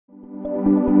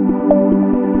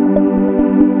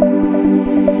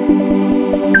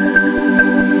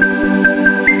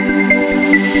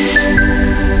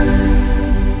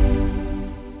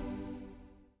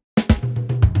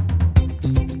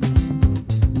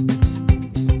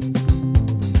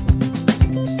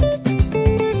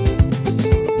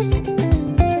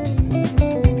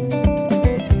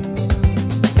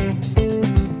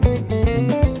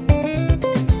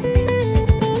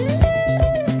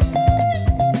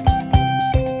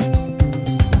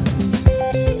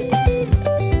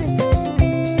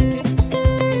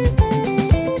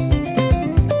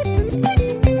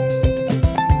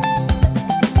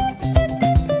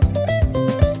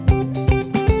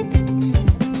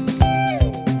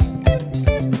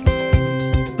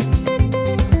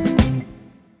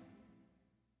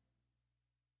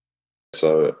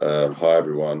So, hi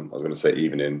everyone. I was going to say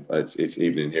evening. It's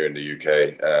evening here in the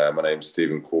UK. My name's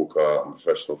Stephen Caulker. I'm a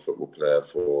professional football player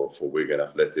for Wigan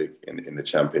Athletic in the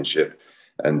Championship,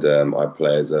 and I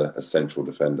play as a central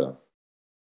defender.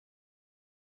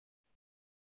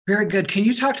 Very good. Can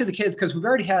you talk to the kids? Because we've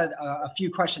already had a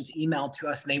few questions emailed to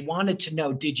us, and they wanted to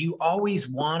know, did you always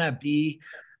want to be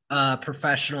a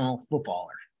professional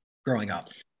footballer growing up?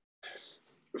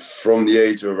 From the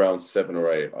age of around 7 or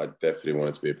 8, I definitely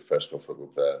wanted to be a professional football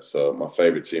player. So my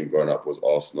favourite team growing up was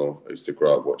Arsenal. I used to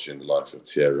grow up watching the likes of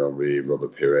Thierry Henry,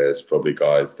 Robert Pires, probably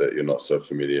guys that you're not so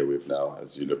familiar with now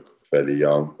as you look fairly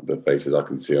young, the faces I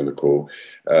can see on the call.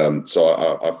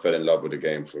 So I fell in love with the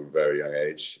game from a very young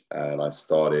age, and I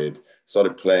started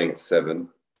playing at 7.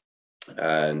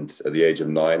 And at the age of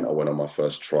 9, I went on my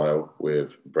first trial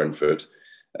with Brentford,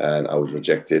 and I was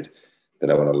rejected. Then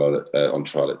I went on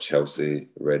trial at Chelsea,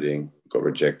 Reading, got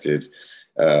rejected.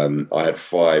 I had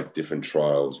 5 different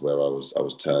trials where I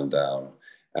was turned down.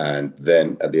 And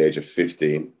then at the age of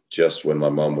 15, just when my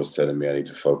mum was telling me I need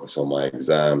to focus on my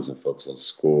exams and focus on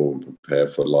school and prepare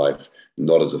for life,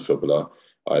 not as a footballer,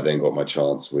 I then got my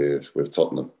chance with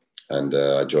Tottenham. And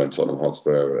I joined Tottenham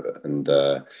Hotspur, and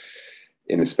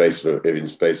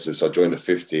so I joined at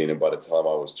 15, and by the time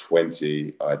I was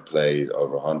 20, I'd played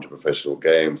over 100 professional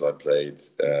games. I'd played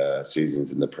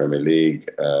seasons in the Premier League,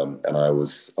 and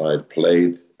I'd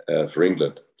played for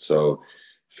England. So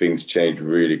things changed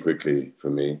really quickly for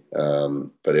me.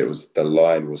 But the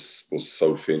line was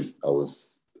so thin. I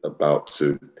was about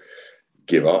to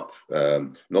give up,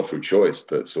 not through choice,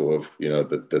 but sort of,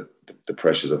 the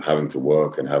pressures of having to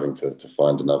work and having to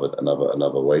find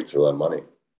another way to earn money.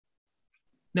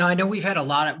 Now, I know we've had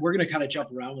we're going to kind of jump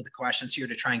around with the questions here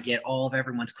to try and get all of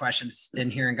everyone's questions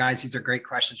in here. And guys, these are great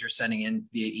questions you're sending in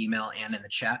via email and in the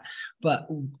chat. But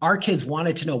our kids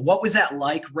wanted to know, what was that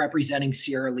like representing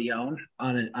Sierra Leone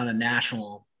on a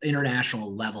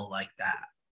international level like that?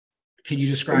 Can you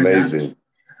describe Amazing.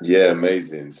 that? Yeah,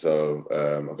 amazing. So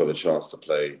I got the chance to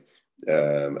play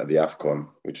at the AFCON,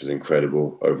 which was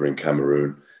incredible, over in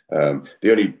Cameroon.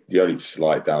 The only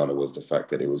slight downer was the fact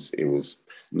that it was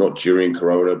not during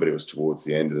Corona, but it was towards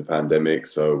the end of the pandemic.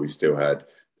 So we still had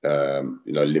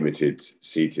limited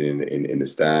seating in the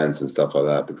stands and stuff like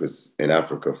that, because in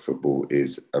Africa, football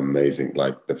is amazing.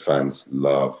 Like, the fans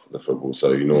love the football.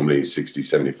 So you normally 60,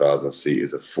 70,000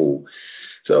 seats are full.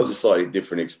 So that was a slightly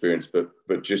different experience, but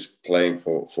just playing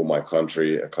for my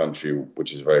country, a country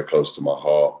which is very close to my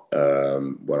heart.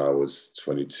 When I was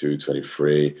 22,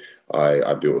 23,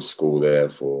 I built a school there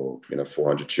for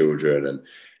 400 children, and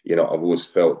I've always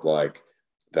felt like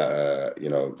that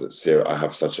that Sierra, I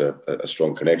have such a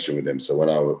strong connection with them. So when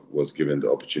I was given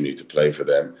the opportunity to play for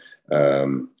them,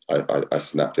 I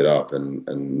snapped it up, and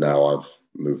now I've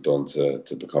moved on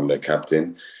to become their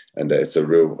captain, and it's a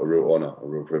real honor, a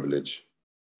real privilege.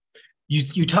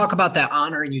 You talk about that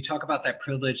honor and you talk about that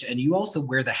privilege, and you also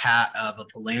wear the hat of a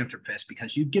philanthropist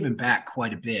because you've given back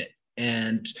quite a bit.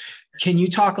 And can you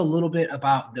talk a little bit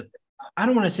about I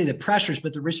don't want to say the pressures,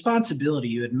 but the responsibility?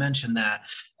 You had mentioned that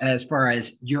as far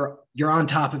as you're on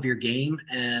top of your game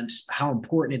and how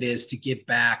important it is to give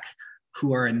back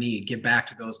who are in need, give back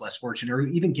to those less fortunate, or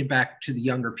even give back to the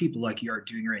younger people like you are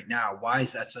doing right now. Why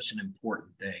is that such an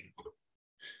important thing?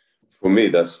 For me,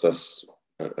 that's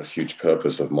a huge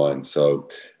purpose of mine. So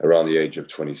around the age of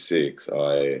 26,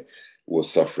 I was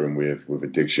suffering with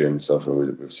addiction,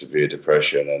 suffering with severe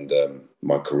depression, and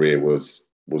my career was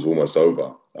almost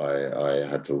over. I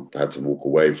had to walk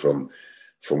away from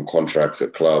contracts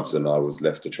at clubs, and I was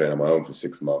left to train on my own for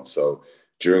 6 months. So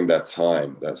during that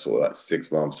time, that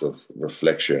 6 months of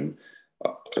reflection,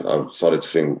 I started to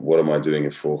think, what am I doing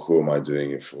it for? Who am I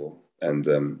doing it for? And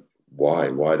why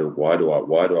do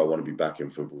I want to be back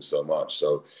in football so much?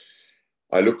 So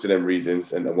I looked at them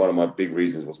reasons, and one of my big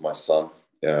reasons was my son.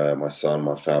 my son,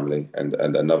 my family, and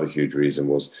another huge reason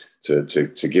was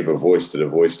to give a voice to the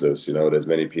voiceless. You know, there's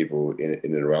many people in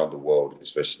and around the world,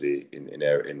 especially in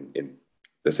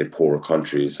let's say poorer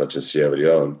countries such as Sierra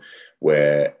Leone,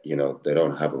 where they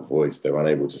don't have a voice, they're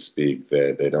unable to speak,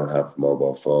 they don't have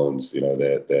mobile phones.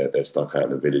 They're stuck out in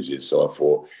the villages. So I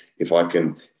thought if I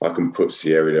can put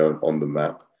Sierra Leone on the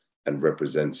map and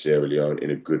represent Sierra Leone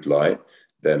in a good light,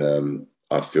 then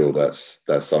I feel that's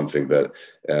something that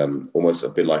almost a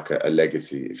bit like a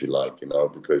legacy, if you like,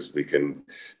 because we can,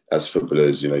 as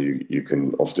footballers, you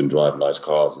can often drive nice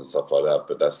cars and stuff like that,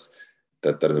 but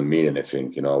that doesn't mean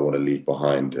anything. I want to leave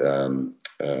behind,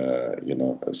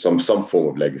 some form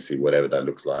of legacy, whatever that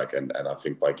looks like, and I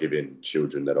think by giving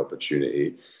children that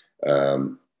opportunity,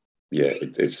 yeah,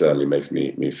 it certainly makes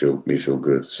me feel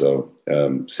good. So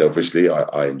selfishly,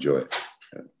 I enjoy it.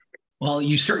 Well,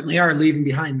 you certainly are leaving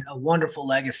behind a wonderful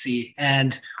legacy.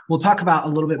 And we'll talk about a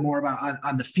little bit more about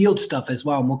on the field stuff as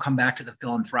well. And we'll come back to the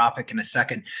philanthropic in a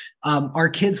second. Our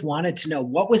kids wanted to know,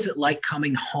 what was it like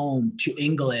coming home to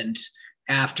England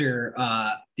after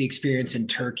the experience in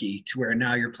Turkey, to where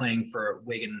now you're playing for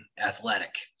Wigan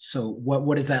Athletic? So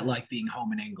what is that like, being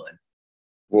home in England?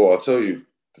 Well, I'll tell you,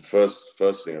 the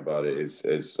first thing about it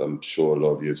is I'm sure a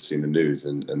lot of you have seen the news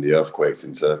and the earthquakes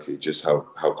in Turkey, just how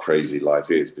crazy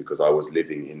life is, because I was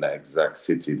living in that exact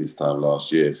city this time last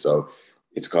year. So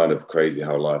it's kind of crazy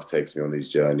how life takes me on these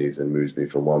journeys and moves me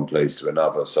from one place to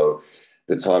another. So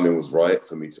the timing was right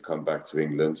for me to come back to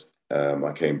England.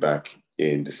 I came back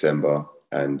in December,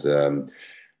 and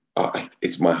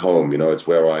it's my home. It's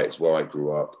where I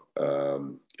grew up.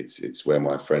 It's where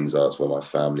my friends are. It's where my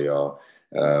family are.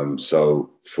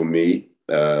 So for me,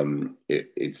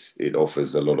 it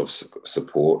offers a lot of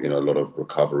support. A lot of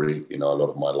recovery. A lot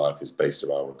of my life is based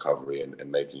around recovery and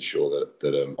making sure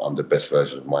that I'm the best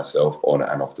version of myself on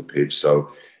and off the pitch.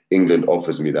 So England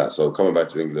offers me that. So coming back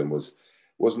to England was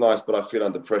nice, but I feel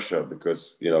under pressure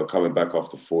because, coming back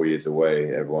after 4 years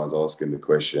away, everyone's asking the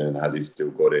question, has he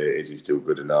still got it? Is he still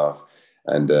good enough?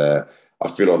 And I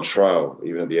feel on trial.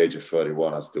 Even at the age of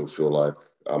 31, I still feel like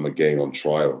I'm again on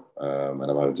trial, and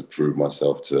I'm having to prove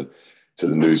myself to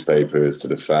the newspapers, to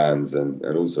the fans, and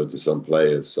also to some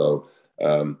players. So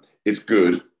it's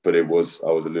good, but I was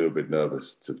a little bit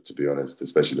nervous, to be honest,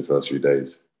 especially the first few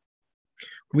days.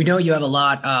 We know you have a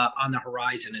lot on the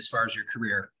horizon as far as your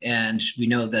career, and we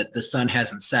know that the sun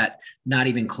hasn't set, not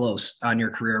even close, on your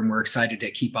career, and we're excited to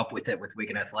keep up with it with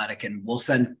Wigan Athletic. And we'll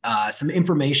send some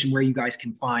information where you guys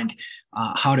can find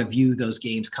how to view those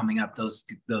games coming up, those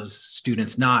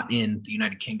students not in the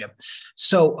United Kingdom.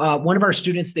 So one of our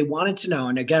students, they wanted to know,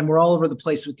 and again, we're all over the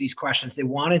place with these questions, they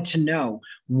wanted to know,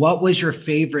 what was your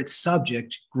favorite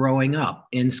subject growing up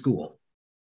in school?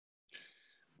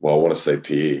 Well, I want to say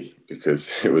PE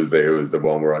because it was the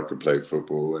one where I could play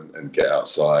football and get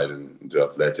outside and do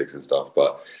athletics and stuff.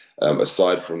 But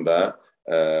aside from that,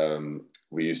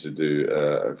 we used to do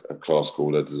a class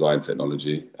called Design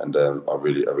Technology, and I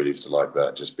really used to like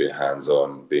that, just being hands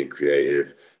on, being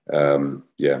creative.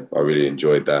 Yeah, I really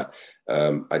enjoyed that.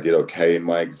 I did okay in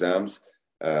my exams.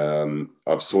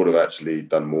 I've sort of actually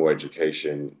done more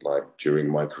education like during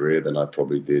my career than I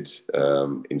probably did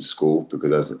in school,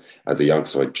 because as a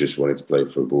youngster I just wanted to play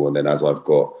football, and then as I've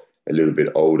got a little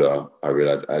bit older, I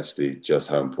realized actually just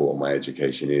how important my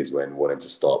education is when wanting to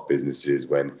start businesses,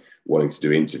 when wanting to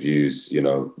do interviews.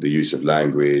 The use of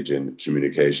language and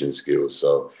communication skills.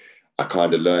 So I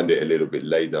kind of learned it a little bit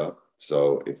later.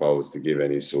 So if I was to give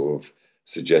any sort of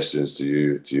suggestions to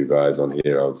you guys on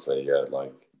here, I would say, yeah,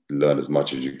 like, learn as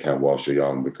much as you can whilst you're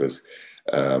young, because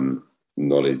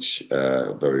knowledge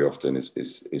very often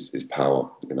is power.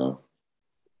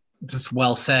 Just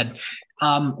well said.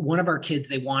 One of our kids,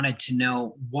 they wanted to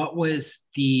know, what was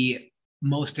the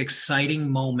most exciting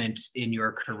moment in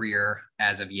your career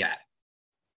as of yet?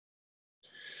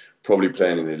 Probably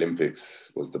playing in the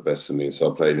Olympics was the best for me.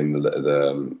 So I played in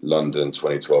the London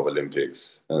 2012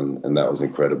 Olympics, and that was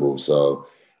incredible. So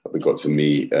we got to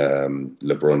meet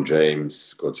LeBron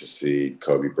James, got to see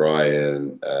Kobe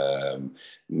Bryant.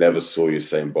 Never saw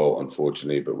Usain Bolt,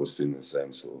 unfortunately, but was in the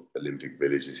same sort of Olympic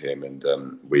village as him. And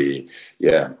we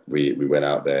went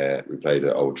out there. We played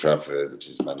at Old Trafford, which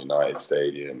is Man United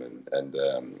Stadium, and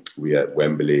we had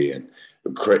Wembley, and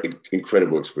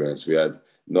incredible experience. We had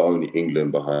not only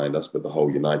England behind us, but the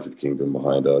whole United Kingdom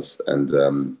behind us, and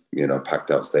packed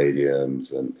out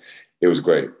stadiums, and it was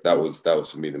great. That was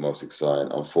for me the most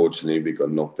exciting. Unfortunately, we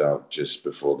got knocked out just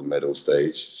before the medal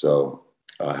stage, so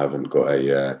I haven't got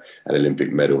an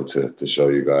Olympic medal to show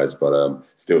you guys, but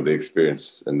still the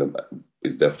experience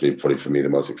is definitely probably for me the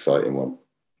most exciting one.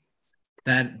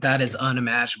 That is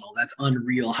unimaginable. That's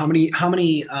unreal. How many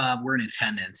were in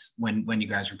attendance when you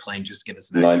guys were playing? Just give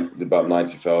us an idea. About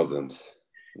 90,000.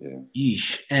 Yeah.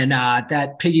 Yeesh. And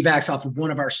that piggybacks off of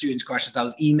one of our students' questions. I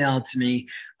was emailed to me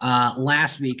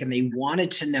last week, and they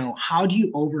wanted to know, how do you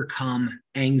overcome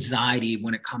anxiety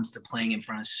when it comes to playing in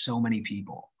front of so many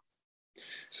people?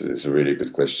 So it's a really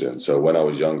good question. So when I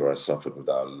was younger, I suffered with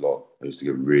that a lot. I used to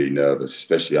get really nervous,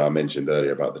 especially I mentioned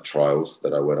earlier about the trials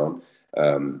that I went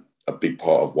on. A big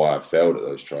part of why I failed at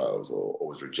those trials, or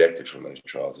was rejected from those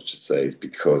trials, I should say, is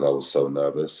because I was so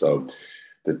nervous. So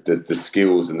the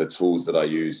skills and the tools that I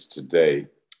use today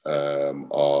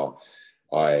are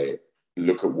I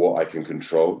look at what I can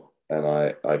control, and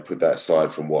I put that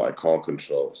aside from what I can't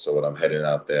control. So when I'm heading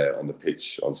out there on the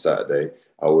pitch on Saturday,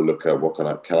 I will look at what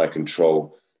can I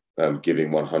control, giving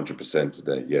 100%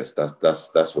 today. Yes,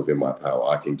 that's within my power.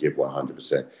 I can give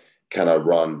 100%. Can I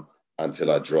run until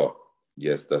I drop?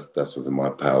 Yes, that's within my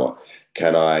power.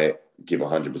 Can I give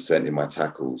 100% in my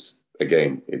tackles?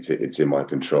 Again, it's in my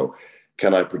control.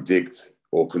 Can I predict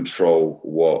or control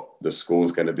what the score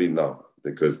is going to be? No,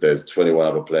 because there's 21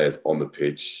 other players on the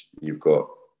pitch. You've got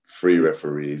three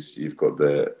referees, you've got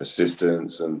the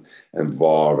assistants and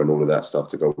VAR and all of that stuff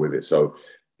to go with it. So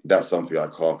that's something I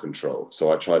can't control.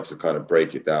 So I try to kind of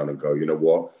break it down and go, you know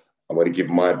what? I'm going to give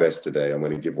my best today. I'm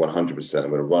going to give 100%. I'm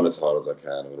going to run as hard as I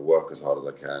can. I'm going to work as hard as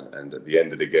I can. And at the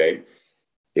end of the game,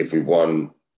 if we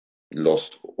won,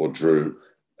 lost, or drew,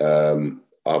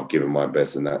 I've given my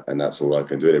best, and that's all I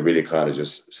can do. And it really kind of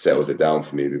just settles it down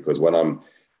for me, because when I'm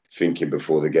thinking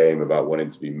before the game about wanting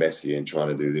to be messy and trying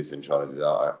to do this and trying to do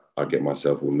that, I get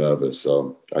myself all nervous.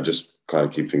 So I just kind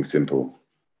of keep things simple.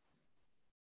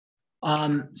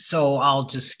 So I'll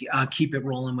just keep it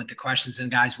rolling with the questions,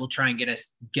 and guys, we'll try and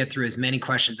get through as many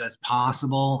questions as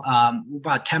possible.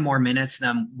 About 10 more minutes,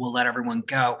 then we'll let everyone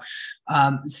go.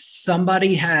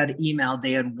 Somebody had emailed,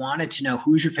 they had wanted to know,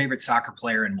 who's your favorite soccer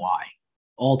player and why?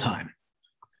 All time.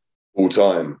 All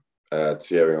time,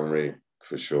 Thierry Henry,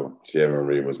 for sure. Thierry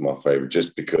Henry was my favorite,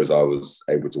 just because I was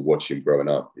able to watch him growing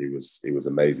up. He was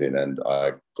amazing, and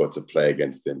I got to play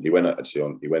against him. He went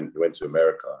to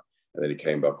America, and then he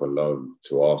came back on loan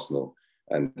to Arsenal.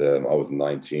 And I was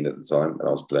 19 at the time, and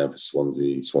I was playing for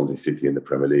Swansea City in the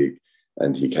Premier League,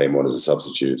 and he came on as a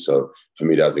substitute. So for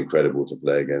me, that was incredible to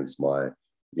play against my,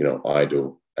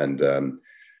 idol. And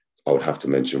I would have to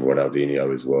mention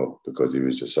Ronaldinho as well, because he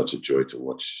was just such a joy to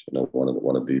watch.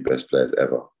 One of the best players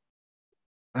ever.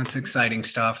 That's exciting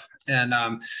stuff. And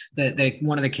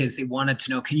one of the kids, they wanted to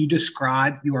know, can you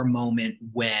describe your moment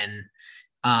when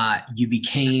you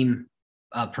became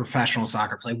a professional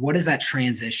soccer player? What is that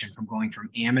transition from going from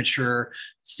amateur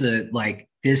to, like,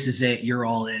 this is it, you're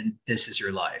all in, this is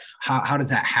your life? How does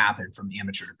that happen from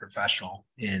amateur to professional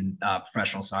in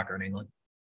professional soccer in England?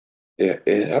 Yeah,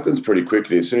 it happens pretty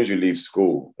quickly. As soon as you leave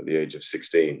school at the age of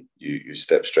 16, you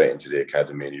step straight into the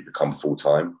academy and you become full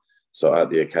time. So at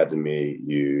the academy,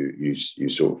 you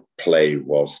sort of play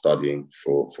while studying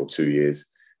for 2 years.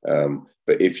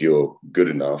 But if you're good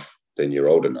enough, then you're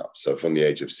old enough. So from the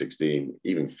age of 16,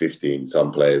 even 15,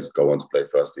 some players go on to play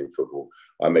first team football.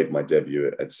 I made my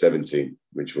debut at 17,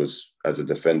 which was, as a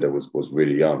defender, was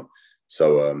really young.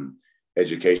 So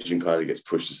education kind of gets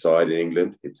pushed aside in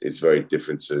England. It's very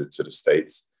different to the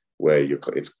States, where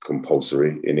it's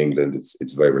compulsory. In England,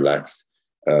 it's very relaxed.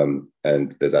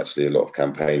 And there's actually a lot of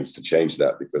campaigns to change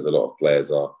that, because a lot of players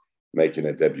are making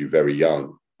a debut very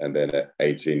young, and then at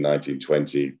 18, 19,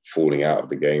 20, falling out of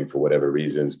the game for whatever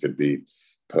reasons. Could be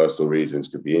personal reasons,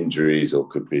 could be injuries, or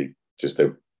could be just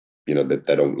that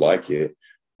they don't like it,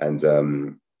 and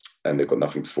they've got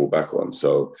nothing to fall back on.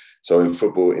 So in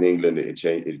football in England, it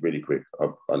changed. It's really quick.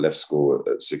 I left school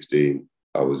at 16.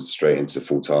 I was straight into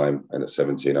full time, and at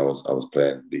 17, I was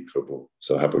playing league football.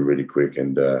 So it happened really quick,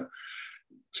 and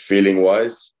feeling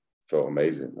wise, felt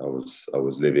amazing. I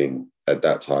was living at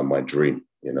that time my dream.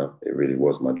 It really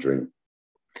was my dream.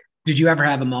 Did you ever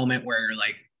have a moment where you're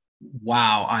like,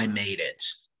 wow, I made it?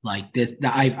 Like this,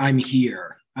 I'm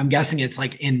here. I'm guessing it's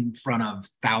like in front of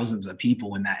thousands of people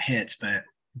when that hits, but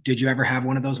did you ever have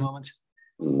one of those moments?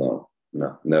 No,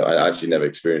 no, no. I actually never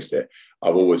experienced it.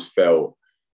 I've always felt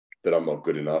that I'm not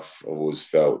good enough. I've always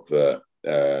felt that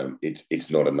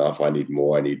it's not enough. I need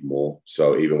more. I need more.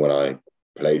 So even when I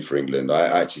played for England,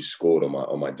 I actually scored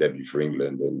on my debut for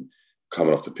England, and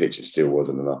coming off the pitch, it still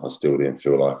wasn't enough. I still didn't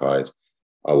feel like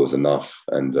I was enough.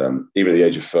 And even at the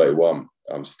age of 31,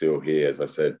 I'm still here, as I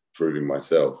said, proving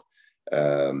myself.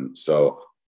 So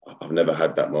I've never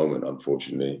had that moment,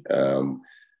 unfortunately.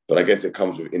 But I guess it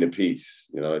comes with inner peace.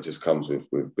 It just comes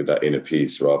with that inner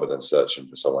peace, rather than searching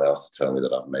for someone else to tell me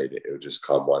that I've made it. It'll just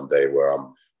come one day where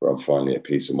I'm where I'm finally at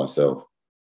peace with myself.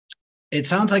 It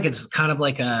sounds like it's kind of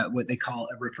like what they call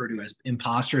refer to as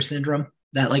imposter syndrome.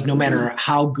 That like no matter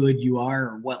how good you are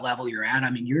or what level you're at, I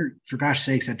mean, you're for gosh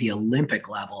sakes at the Olympic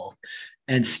level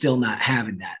and still not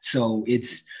having that. So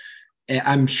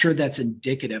I'm sure that's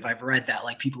indicative. I've read that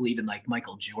like people even like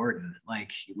Michael Jordan,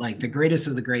 like the greatest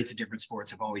of the greats of different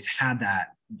sports have always had that,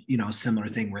 similar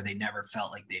thing where they never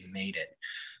felt like they made it.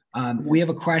 We have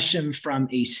a question from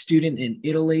a student in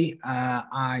Italy.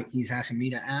 He's asking me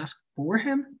to ask for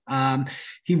him.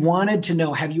 He wanted to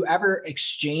know, have you ever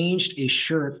exchanged a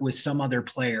shirt with some other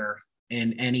player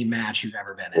in any match you've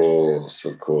ever been in?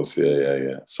 Of course,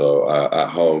 yeah. So at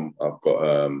home, I've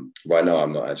got right now.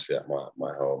 I'm not actually at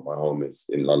my home. My home is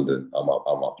in London. I'm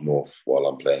up north while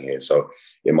I'm playing here. So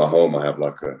in my home, I have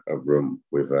like a room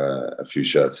with a few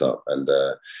shirts up, and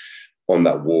on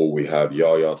that wall we have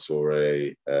Yaya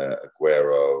Toure,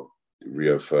 Aguero,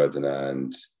 Rio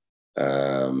Ferdinand.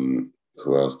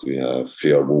 Who else do we have?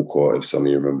 Theo Walcott, if some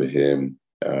of you remember him.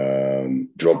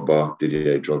 Drogba,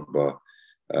 Didier Drogba.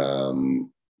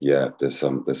 Yeah, there's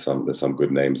some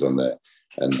good names on there,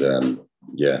 and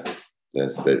yeah,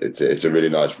 it's a really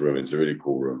nice room. It's a really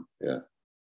cool room. Yeah,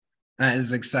 that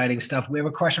is exciting stuff. We have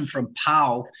a question from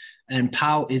Pau, and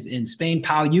Pau is in Spain.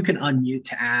 Pau, you can unmute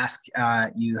to ask.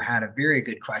 You had a very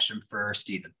good question for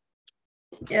Stephen.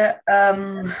 Yeah,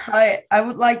 I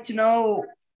would like to know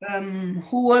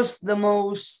who was the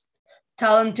most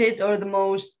talented or the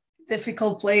most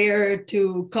difficult player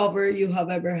to cover you have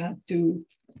ever had to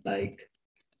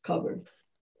cover?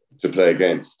 To play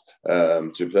against.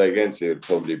 It would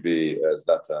probably be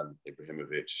Zlatan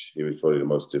Ibrahimovic. He was probably the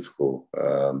most difficult.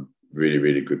 Really,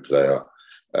 really good player.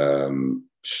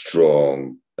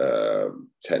 Strong,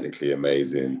 technically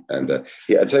amazing. And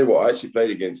I tell you what, I actually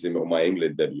played against him on my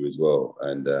England debut as well.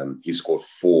 And he scored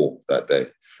 4 that day.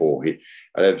 4. I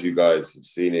don't know if you guys have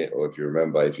seen it or if you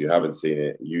remember. If you haven't seen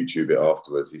it, YouTube it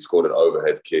afterwards. He scored an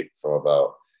overhead kick from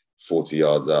about 40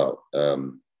 yards out.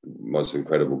 Most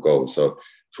incredible goal. So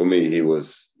for me, he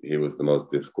was the most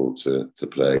difficult to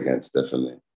play against,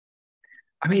 definitely.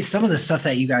 I mean, some of the stuff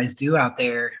that you guys do out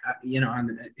there,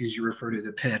 as you refer to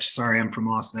the pitch. Sorry, I'm from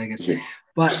Las Vegas,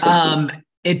 but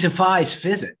it defies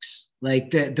physics. Like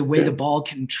the way the ball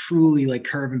can truly like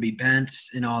curve and be bent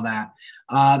and all that.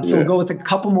 So we'll go with a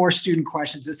couple more student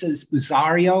questions. This is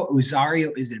Uzario.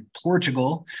 Uzario is in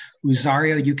Portugal.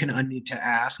 Uzario, you can unmute to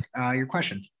ask your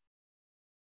question.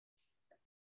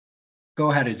 Go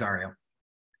ahead, Uzario.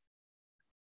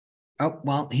 Oh,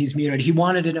 well, he's muted. He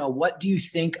wanted to know, what do you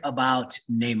think about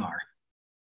Neymar?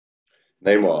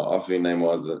 Neymar, I think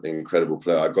Neymar is an incredible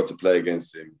player. I got to play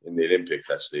against him in the Olympics,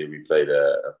 actually. We played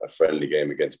a friendly game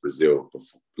against Brazil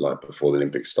before the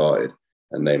Olympics started,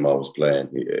 and Neymar was playing.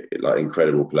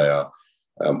 Incredible player.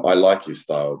 I like his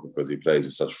style because he plays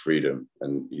with such freedom,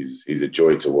 and he's a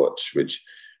joy to watch, which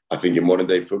I think in modern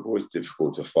day football, it's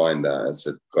difficult to find that. As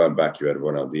I said, going back, you had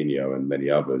Ronaldinho and many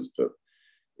others, but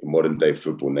in modern day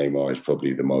football, Neymar is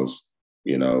probably the most,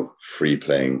 free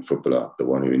playing footballer, the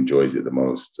one who enjoys it the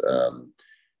most.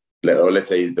 Let's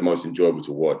say he's the most enjoyable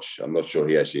to watch. I'm not sure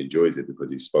he actually enjoys it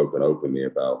because he's spoken openly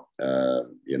about,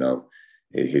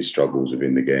 his struggles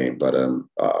within the game. But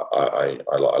I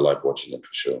like watching it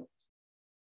for sure.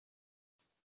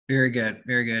 Very good.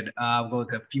 Very good. We'll go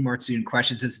with a few more student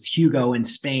questions. This is Hugo in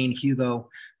Spain. Hugo,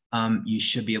 you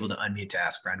should be able to unmute to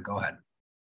ask, friend. Go ahead.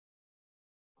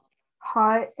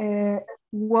 Hi.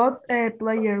 What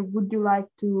player would you like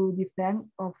to defend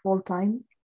of all time?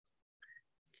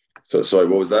 So, sorry,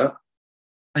 what was that?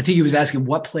 I think he was asking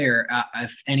what player,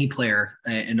 if any player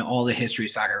in all the history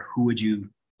of soccer, who would you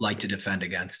like to defend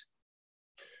against?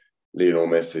 Lionel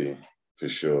Messi. For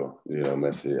sure,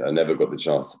 Messi. I never got the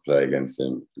chance to play against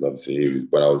him. Obviously,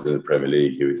 when I was in the Premier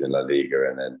League, he was in La Liga,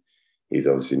 and then he's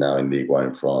obviously now in Ligue 1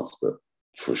 in France. But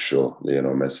for sure,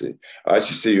 Lionel Messi. I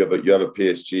actually see you have a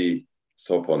PSG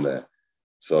top on there,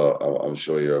 so I'm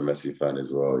sure you're a Messi fan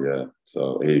as well. Yeah,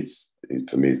 so he's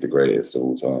for me, he's the greatest of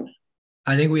all time.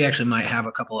 I think we actually might have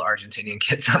a couple of Argentinian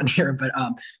kids on here, but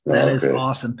that is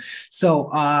awesome.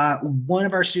 So one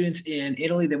of our students in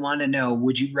Italy, they wanted to know: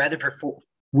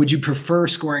 Would you prefer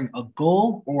scoring a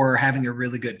goal or having a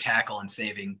really good tackle and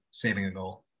saving a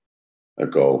goal? A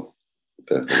goal,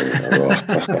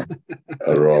 definitely.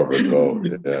 A goal.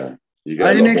 Yeah.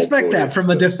 I didn't expect that from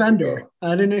a defender.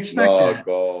 I didn't expect that. No,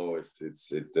 goal.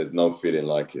 It's there's no feeling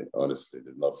like it. Honestly,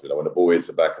 there's no feeling. When the ball hits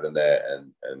the back of the net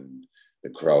and the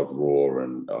crowd roar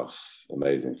and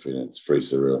amazing feeling. It's pretty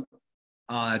surreal.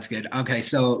 Oh, that's good. Okay,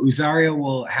 so Uzario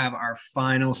will have our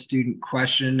final student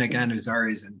question. Again,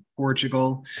 Uzario is in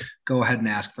Portugal. Go ahead and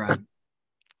ask, Fred.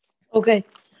 Okay.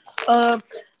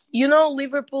 you know,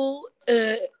 Liverpool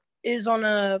is on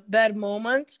a bad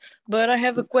moment, but I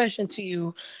have a question to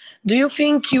you. Do you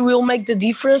think you will make the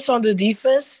difference on the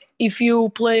defense if you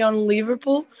play on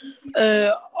Liverpool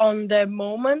on that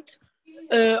moment,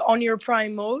 on your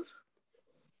prime mode?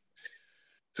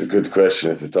 It's a good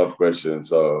question. It's a tough question.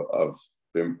 So I've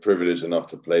been privileged enough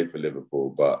to play for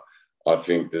Liverpool, but I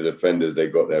think the defenders they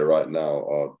got there right now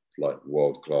are like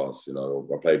world class. You know,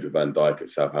 I played with Van Dijk at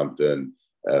Southampton,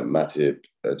 Matip,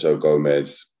 Joe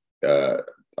Gomez.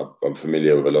 I'm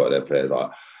familiar with a lot of their players.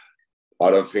 I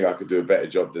don't think I could do a better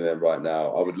job than them right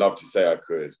now. I would love to say I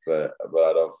could, but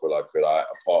I don't feel I could. A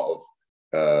part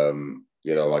of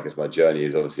you know, I guess my journey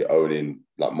is obviously owning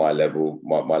like my level.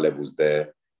 My level's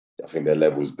there. I think their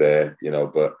level's there, you know,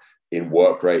 but in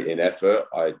work rate, in effort,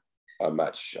 I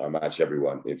match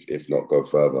everyone, if not go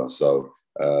further. So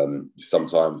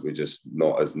sometimes we're just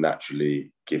not as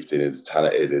naturally gifted, as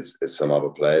talented as some other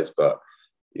players, but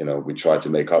you know, we try to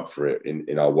make up for it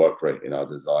in our work rate, in our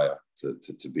desire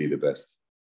to be the best.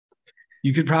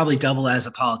 You could probably double as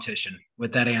a politician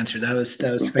with that answer. That was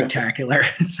spectacular.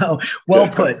 So well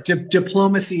put.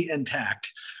 Diplomacy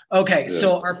intact. Okay,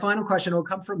 so our final question will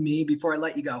come from me before I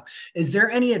let you go. Is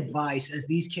there any advice as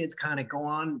these kids kind of go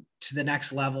on to the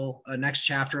next level, next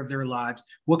chapter of their lives?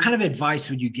 What kind of advice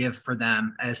would you give for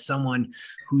them as someone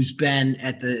who's been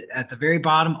at the very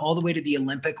bottom all the way to the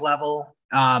Olympic level?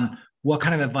 What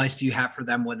kind of advice do you have for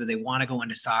them, whether they want to go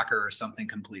into soccer or something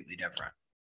completely different?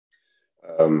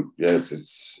 Yes,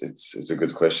 it's a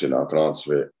good question. I can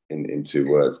answer it in 2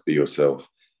 words: be yourself.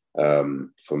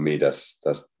 For me, that's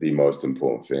the most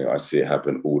important thing. I see it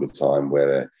happen all the time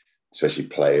where, especially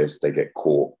players, they get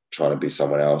caught trying to be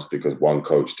someone else because one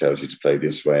coach tells you to play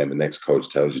this way and the next coach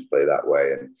tells you to play that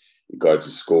way. And you go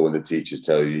to school and the teachers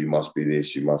tell you must be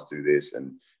this, you must do this.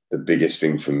 And the biggest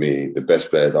thing for me, the best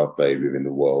players I've played with in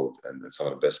the world and some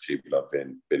of the best people I've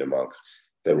been amongst,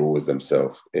 they're always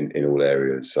themselves in all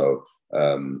areas. So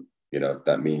you know,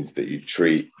 that means that you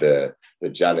treat the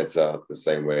janitor the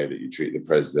same way that you treat the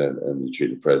president, and you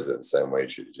treat the president the same way you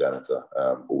treat the janitor,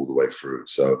 all the way through.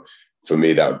 So for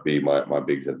me, that would be my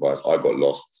biggest advice. I got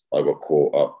lost. I got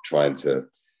caught up trying to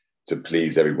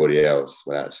please everybody else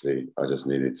when actually I just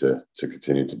needed to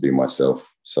continue to be myself.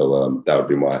 So that would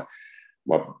be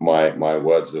my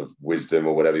words of wisdom,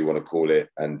 or whatever you want to call it.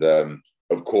 And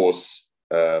of course,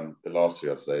 the last thing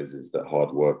I'd say is that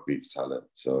hard work beats talent.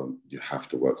 So you have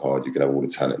to work hard. You can have all the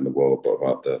talent in the world, but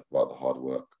without the hard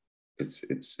work,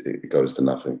 it goes to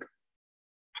nothing.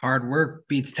 Hard work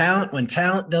beats talent when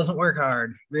talent doesn't work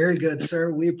hard. Very good,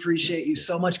 sir. We appreciate you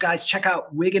so much, guys. Check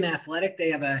out Wigan Athletic.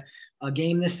 They have a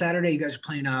game this Saturday. You guys are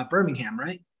playing Birmingham,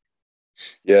 right?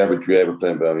 Yeah, we're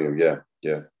playing Birmingham.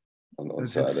 Yeah, on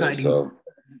Saturday. Exciting. So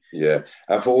yeah,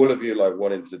 and for all of you like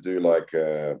wanting to do like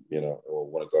you know, or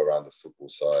want to go around the football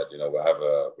side, you know,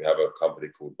 we have a company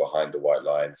called Behind the White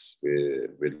Lines. We're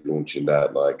launching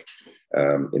that like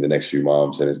in the next few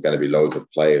months, and it's going to be loads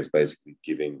of players basically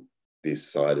giving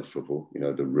this side of football, you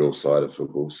know, the real side of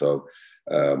football. So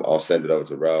I'll send it over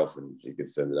to Ralph, and he can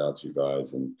send it out to you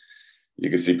guys, and you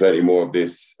can see plenty more of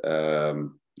this.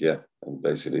 Yeah, and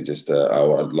basically just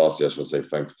lastly, I just want to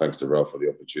say thanks to Ralph for the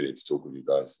opportunity to talk with you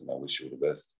guys, and I wish you all the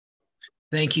best.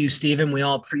 Thank you, Stephen. We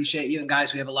all appreciate you. And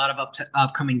guys, we have a lot of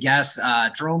upcoming guests,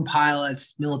 drone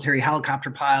pilots, military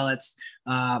helicopter pilots.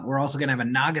 We're also going to have a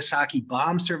Nagasaki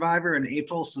bomb survivor in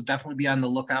April, so definitely be on the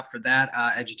lookout for that,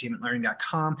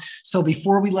 edutainmentlearning.com. So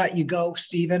before we let you go,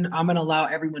 Stephen, I'm going to allow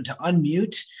everyone to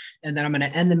unmute, and then I'm going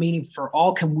to end the meeting for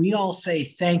all. Can we all say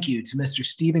thank you to Mr.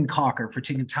 Stephen Caulker for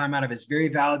taking time out of his very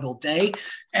valuable day,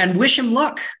 and wish him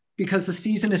luck because the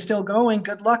season is still going.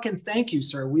 Good luck, and thank you,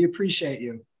 sir. We appreciate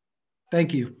you.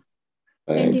 Thank you.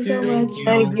 Thank you so much.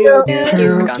 Thank you. Thank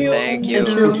you. Thank you.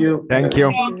 Thank you. Thank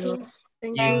you.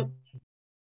 Thank you.